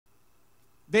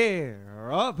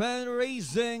They're up and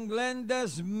racing.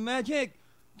 Glenda's Magic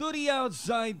to the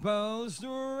outside post,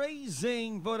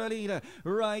 racing for the lead.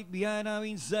 Right behind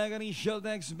namin second is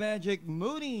Sheltex Magic.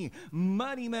 Mooney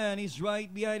Money Man is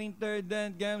right behind in third.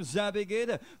 Then comes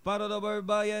Zapigid, followed over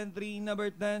by entry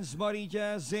number 10 Smarty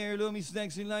Jazz. Heirloom is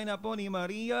next in line up on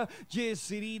Maria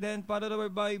City. Then followed over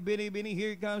by Bini Bini.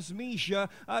 Here comes Misha.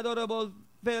 Adorable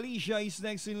Felicia is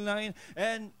next in line,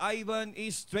 and Ivan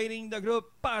is trailing the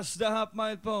group past the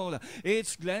half-mile pole.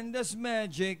 It's Glenda's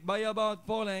Magic by about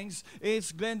 4 lengths.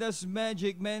 It's Glenda's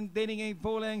Magic maintaining a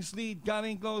 4 lengths lead.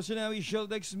 Coming closer now is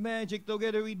Sheltex Magic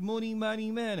together with Mooney Money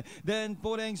Man. Then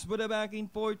 4 lengths put back in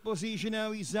 4th position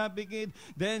now is Happy Kid.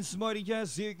 Then Smarty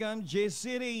Jazz. Here comes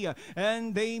J-City,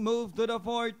 and they move to the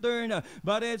 4th turn.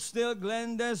 But it's still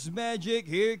Glenda's Magic.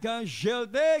 Here comes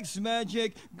Sheltex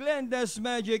Magic. Glenda's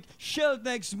Magic.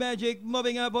 Sheltex Magic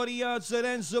moving up on the outside,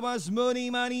 and so was Mooney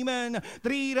Money Man.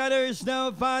 3 runners now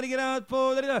fighting it out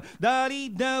for the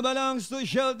lead now belongs to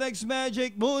Sheltex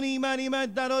Magic. Mooney Money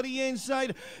Man down on the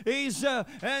inside is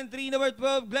entry number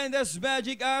 12 Glenda's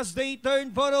Magic as they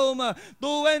turn for home.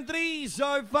 2 and 3s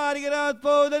are fighting it out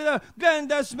for the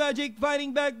Glenda's Magic,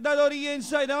 fighting back down on the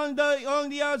inside. On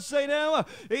the outside now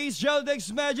is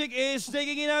Sheltex Magic is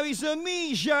taking it now is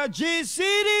MISHA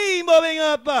G-City moving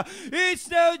up. It's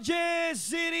now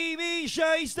G-City,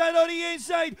 MISHA is down on the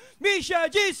inside.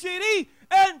 MISHA G-City,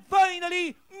 and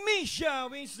finally MISHA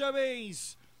wins the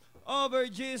race over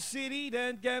G-City.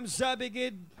 Then comes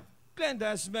Sabigid,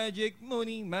 Glenda's Magic,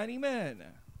 Mooney Money Man.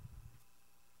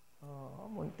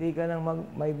 Munti ka nang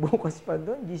may bukas pa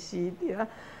doon, G-City ha.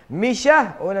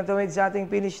 MISHA, unang tumid sa ating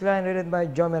finish line, ridden by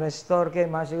M ESTORQUE.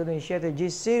 Masigod yung 7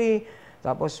 G-City,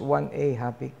 tapos 1A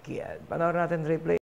Happy Kid. Panoorin natin replay.